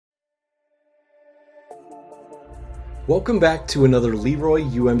Welcome back to another Leroy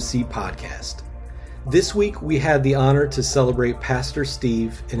UMC podcast. This week we had the honor to celebrate Pastor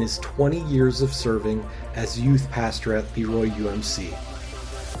Steve in his 20 years of serving as youth pastor at Leroy UMC.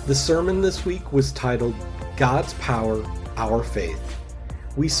 The sermon this week was titled, God's Power, Our Faith.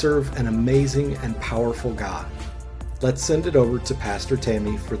 We serve an amazing and powerful God. Let's send it over to Pastor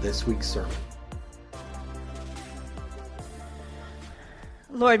Tammy for this week's sermon.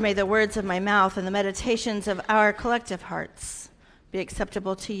 Lord, may the words of my mouth and the meditations of our collective hearts be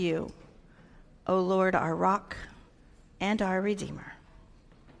acceptable to you, O Lord, our rock and our Redeemer.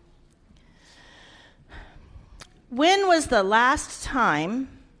 When was the last time,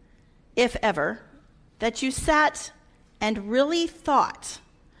 if ever, that you sat and really thought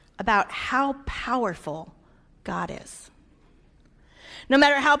about how powerful God is? No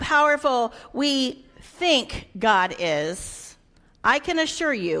matter how powerful we think God is, I can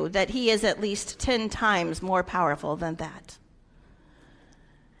assure you that he is at least 10 times more powerful than that.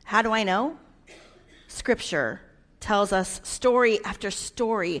 How do I know? Scripture tells us story after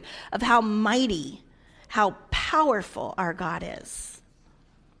story of how mighty, how powerful our God is.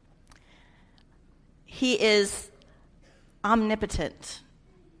 He is omnipotent,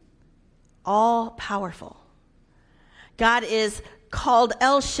 all-powerful. God is called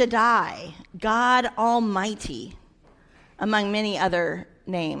El Shaddai, God Almighty, among many other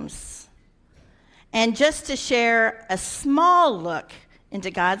names. And just to share a small look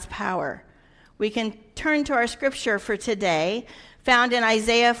into God's power, we can turn to our scripture for today, found in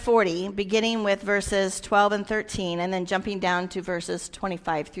Isaiah 40, beginning with verses 12 and 13, and then jumping down to verses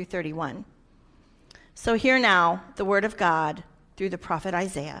 25 through 31. So hear now the word of God through the prophet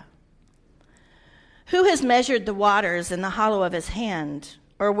Isaiah. Who has measured the waters in the hollow of his hand,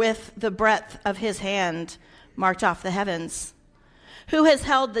 or with the breadth of his hand marked off the heavens? Who has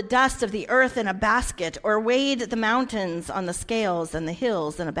held the dust of the earth in a basket, or weighed the mountains on the scales and the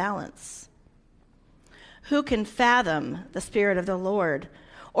hills in a balance? Who can fathom the Spirit of the Lord,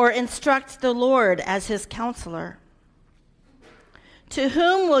 or instruct the Lord as his counselor? To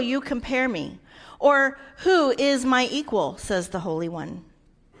whom will you compare me? Or who is my equal, says the Holy One?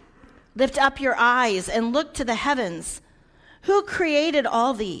 Lift up your eyes and look to the heavens. Who created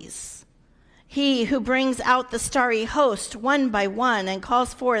all these? He who brings out the starry host one by one and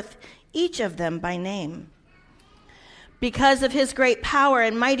calls forth each of them by name. Because of his great power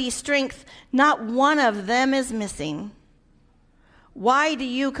and mighty strength, not one of them is missing. Why do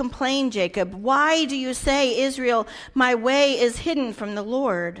you complain, Jacob? Why do you say, Israel, my way is hidden from the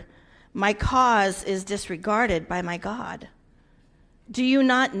Lord? My cause is disregarded by my God. Do you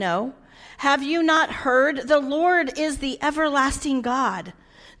not know? Have you not heard? The Lord is the everlasting God,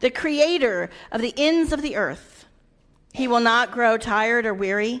 the creator of the ends of the earth. He will not grow tired or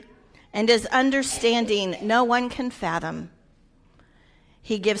weary, and his understanding no one can fathom.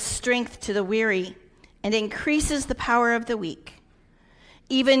 He gives strength to the weary and increases the power of the weak.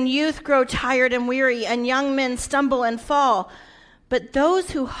 Even youth grow tired and weary, and young men stumble and fall. But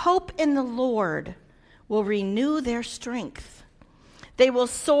those who hope in the Lord will renew their strength. They will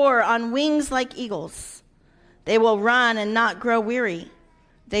soar on wings like eagles. They will run and not grow weary.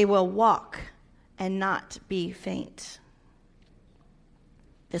 They will walk and not be faint.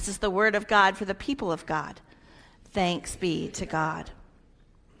 This is the word of God for the people of God. Thanks be to God.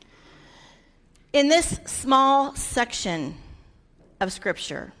 In this small section of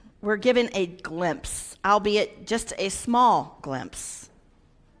Scripture, we're given a glimpse, albeit just a small glimpse,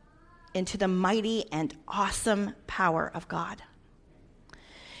 into the mighty and awesome power of God.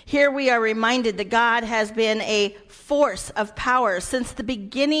 Here we are reminded that God has been a force of power since the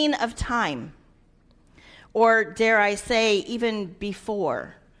beginning of time, or dare I say, even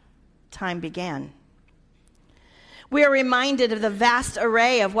before time began. We are reminded of the vast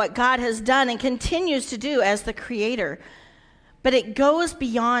array of what God has done and continues to do as the Creator, but it goes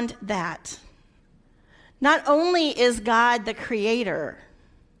beyond that. Not only is God the Creator,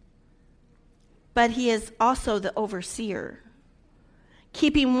 but he is also the overseer,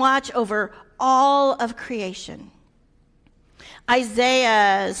 keeping watch over all of creation.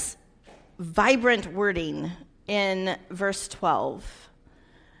 Isaiah's vibrant wording in verse 12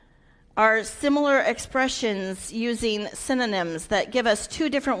 are similar expressions using synonyms that give us two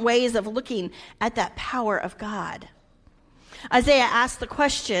different ways of looking at that power of God. Isaiah asks the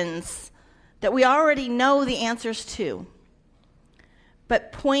questions that we already know the answers to,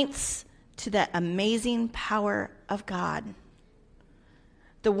 but points to that amazing power of God,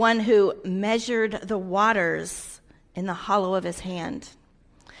 the one who measured the waters in the hollow of his hand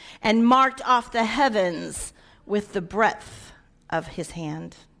and marked off the heavens with the breadth of his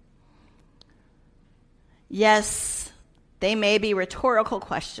hand. Yes, they may be rhetorical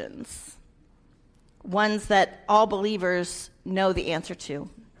questions, ones that all believers know the answer to.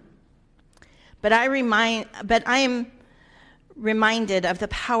 But I am reminded of the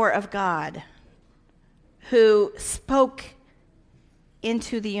power of God who spoke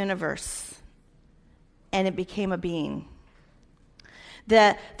into the universe and it became a being.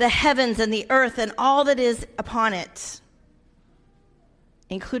 The heavens and the earth and all that is upon it,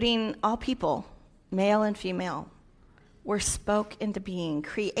 including all people, male and female, were spoke into being,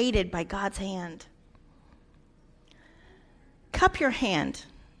 created by God's hand. Cup your hand.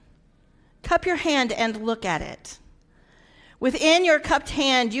 Cup your hand and look at it. Within your cupped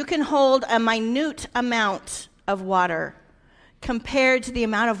hand, you can hold a minute amount of water compared to the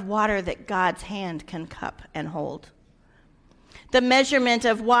amount of water that God's hand can cup and hold. The measurement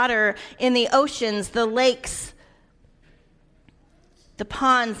of water in the oceans, the lakes, the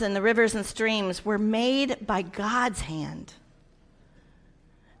ponds and the rivers and streams were made by God's hand.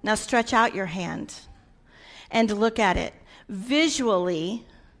 Now stretch out your hand and look at it. Visually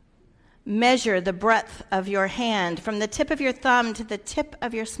measure the breadth of your hand from the tip of your thumb to the tip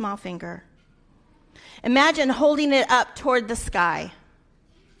of your small finger. Imagine holding it up toward the sky.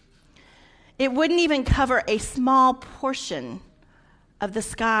 It wouldn't even cover a small portion of the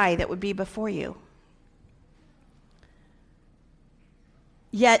sky that would be before you.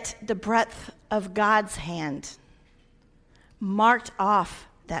 Yet the breadth of God's hand marked off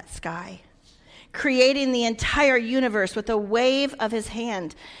that sky, creating the entire universe with a wave of his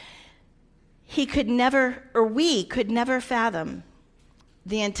hand. We could never fathom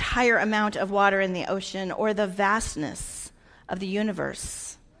the entire amount of water in the ocean or the vastness of the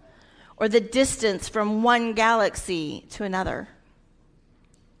universe or the distance from one galaxy to another.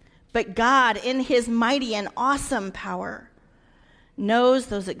 But God, in his mighty and awesome power, knows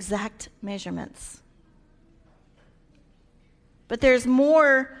those exact measurements. But there's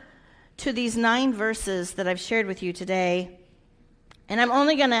more to these 9 verses that I've shared with you today. And I'm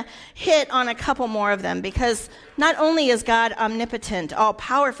only going to hit on a couple more of them because not only is God omnipotent,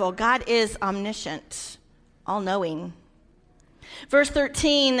 all-powerful, God is omniscient, all-knowing. Verse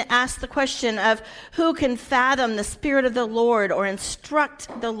 13 asks the question of who can fathom the Spirit of the Lord or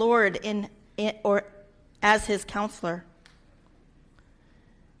instruct the Lord or as his counselor.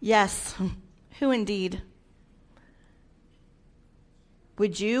 Yes, who indeed?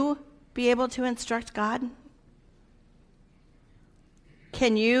 Would you be able to instruct God?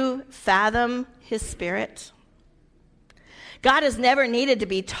 Can you fathom his Spirit? God has never needed to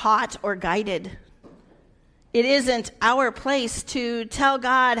be taught or guided. It isn't our place to tell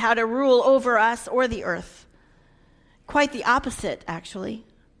God how to rule over us or the earth. Quite the opposite, actually.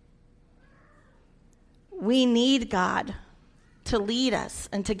 We need God to lead us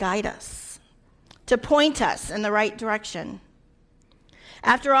and to guide us, to point us in the right direction.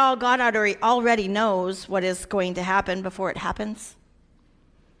 After all, God already knows what is going to happen before it happens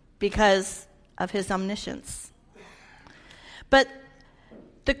because of his omniscience. But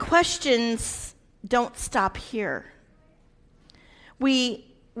the questions don't stop here. We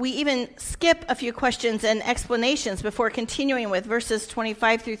even skip a few questions and explanations before continuing with verses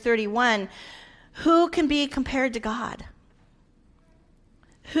 25 through 31. Who can be compared to God?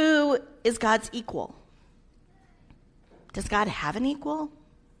 Who is God's equal? Does God have an equal?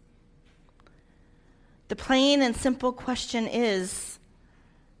 The plain and simple question is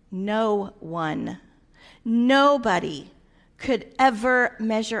no one. Nobody could ever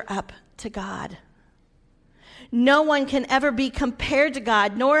measure up to God. No one can ever be compared to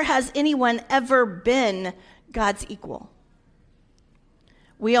God, nor has anyone ever been God's equal.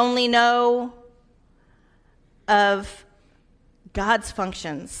 We only know of God's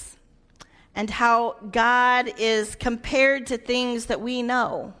functions and how God is compared to things that we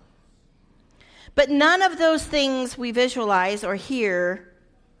know. But none of those things we visualize or hear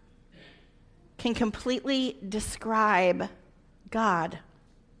can completely describe God.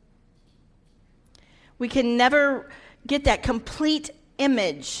 We can never get that complete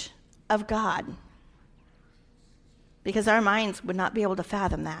image of God because our minds would not be able to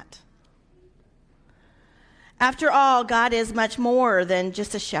fathom that. After all, God is much more than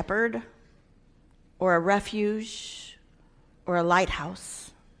just a shepherd or a refuge or a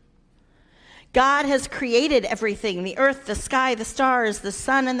lighthouse. God has created everything, the earth, the sky, the stars, the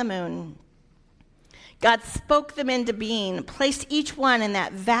sun, and the moon. God spoke them into being, placed each one in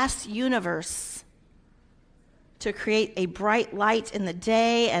that vast universe to create a bright light in the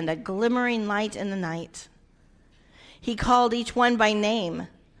day and a glimmering light in the night. He called each one by name.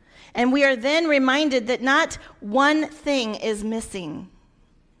 And we are then reminded that not one thing is missing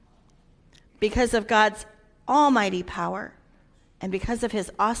because of God's almighty power and because of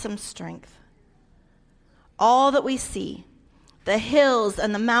his awesome strength. All that we see, the hills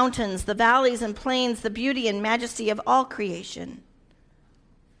and the mountains, the valleys and plains, the beauty and majesty of all creation,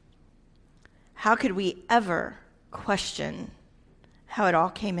 how could we ever question how it all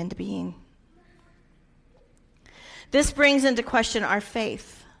came into being? This brings into question our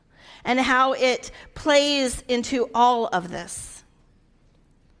faith and how it plays into all of this.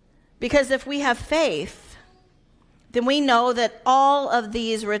 Because if we have faith, then we know that all of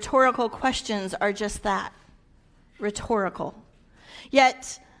these rhetorical questions are just that, rhetorical.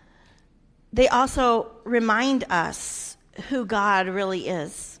 Yet, they also remind us who God really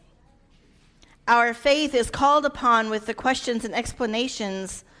is. Our faith is called upon with the questions and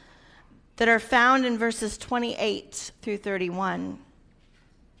explanations that are found in verses 28 through 31.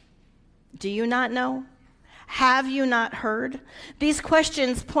 Do you not know? Have you not heard? These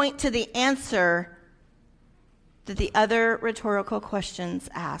questions point to the answer that the other rhetorical questions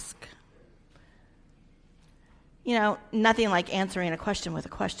ask. You know, nothing like answering a question with a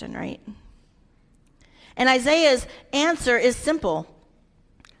question, right? And Isaiah's answer is simple.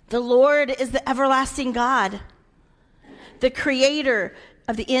 The Lord is the everlasting God, the creator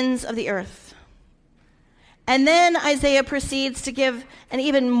of the ends of the earth. And then Isaiah proceeds to give an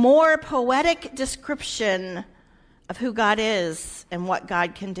even more poetic description of who God is and what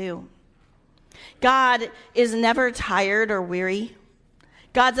God can do. God is never tired or weary.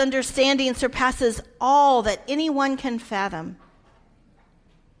 God's understanding surpasses all that anyone can fathom.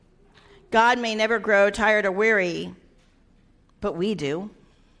 God may never grow tired or weary, but we do.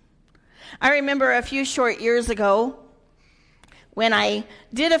 I remember a few short years ago when I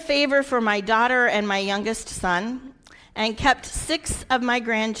did a favor for my daughter and my youngest son and kept 6 of my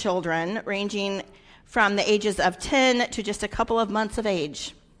grandchildren, ranging from the ages of 10 to just a couple of months of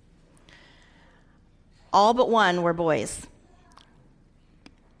age. All but one were boys.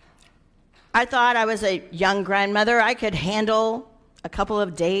 I thought I was a young grandmother. I could handle a couple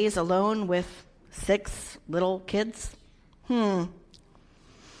of days alone with 6 little kids.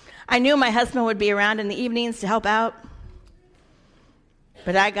 I knew my husband would be around in the evenings to help out.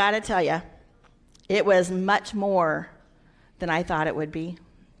 But I got to tell you, it was much more than I thought it would be.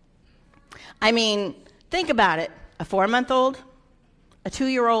 I mean, think about it. A 4-month-old, a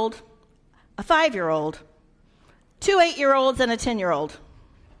 2-year-old, a 5-year-old, 2 8-year-olds, and a 10-year-old.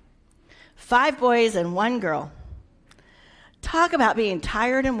 5 boys and 1 girl. Talk about being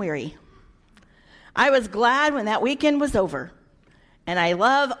tired and weary. I was glad when that weekend was over. And I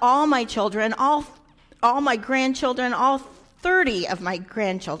love all my children, all my grandchildren, all 30 of my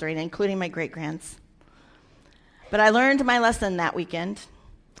grandchildren, including my great-grands. But I learned my lesson that weekend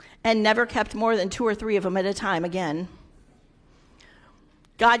and never kept more than 2 or 3 of them at a time again.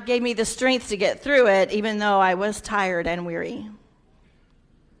 God gave me the strength to get through it, even though I was tired and weary.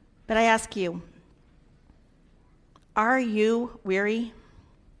 But I ask you, are you weary?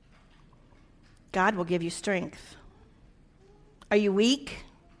 God will give you strength. Are you weak?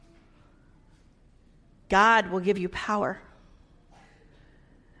 God will give you power.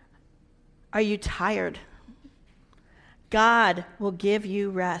 Are you tired? God will give you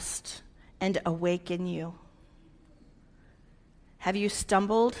rest and awaken you. Have you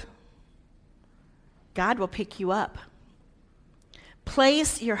stumbled? God will pick you up.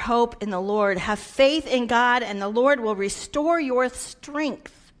 Place your hope in the Lord. Have faith in God, and the Lord will restore your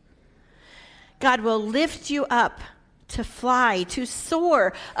strength. God will lift you up to fly, to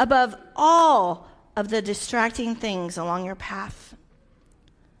soar above all of the distracting things along your path.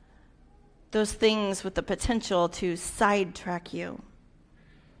 Those things with the potential to sidetrack you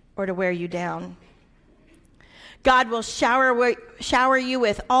or to wear you down. God will shower you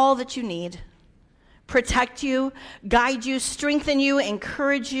with all that you need, protect you, guide you, strengthen you,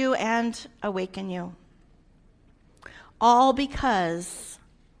 encourage you, and awaken you. All because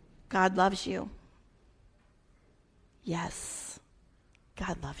God loves you. Yes,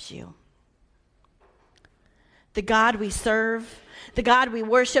 God loves you. The God we serve, the God we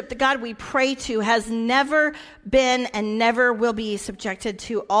worship, the God we pray to has never been and never will be subjected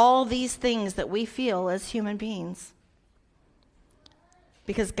to all these things that we feel as human beings.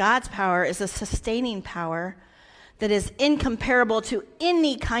 Because God's power is a sustaining power that is incomparable to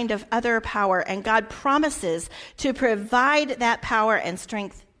any kind of other power, and God promises to provide that power and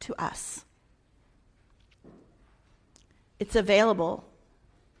strength to us. It's available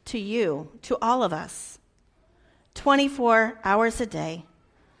to you, to all of us, 24 hours a day,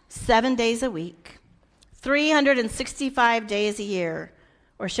 7 days a week, 365 days a year,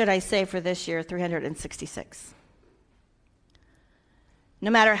 or should I say for this year, 366.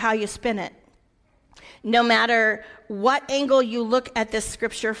 No matter how you spin it, No matter what angle you look at this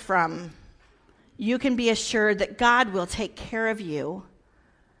scripture from, you can be assured that God will take care of you,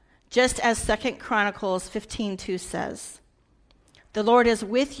 just as 2 Chronicles 15:2 says. The Lord is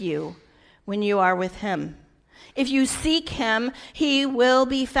with you when you are with him. If you seek him, he will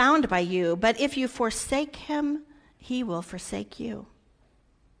be found by you. But if you forsake him, he will forsake you.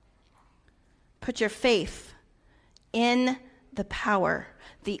 Put your faith in the power,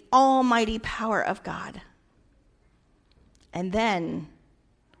 the almighty power of God. And then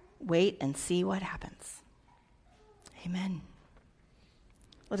wait and see what happens. Amen.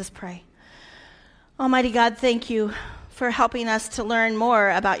 Let us pray. Almighty God, thank you for helping us to learn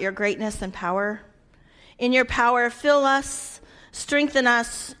more about your greatness and power. In your power, fill us, strengthen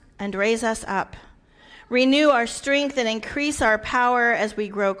us, and raise us up. Renew our strength and increase our power as we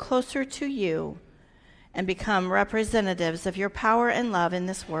grow closer to you and become representatives of your power and love in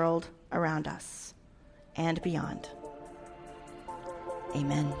this world around us and beyond.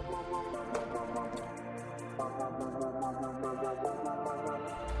 Amen.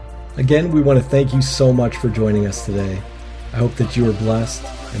 Again, we want to thank you so much for joining us today. I hope that you are blessed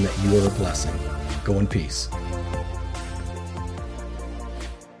and that you are a blessing. Go in peace.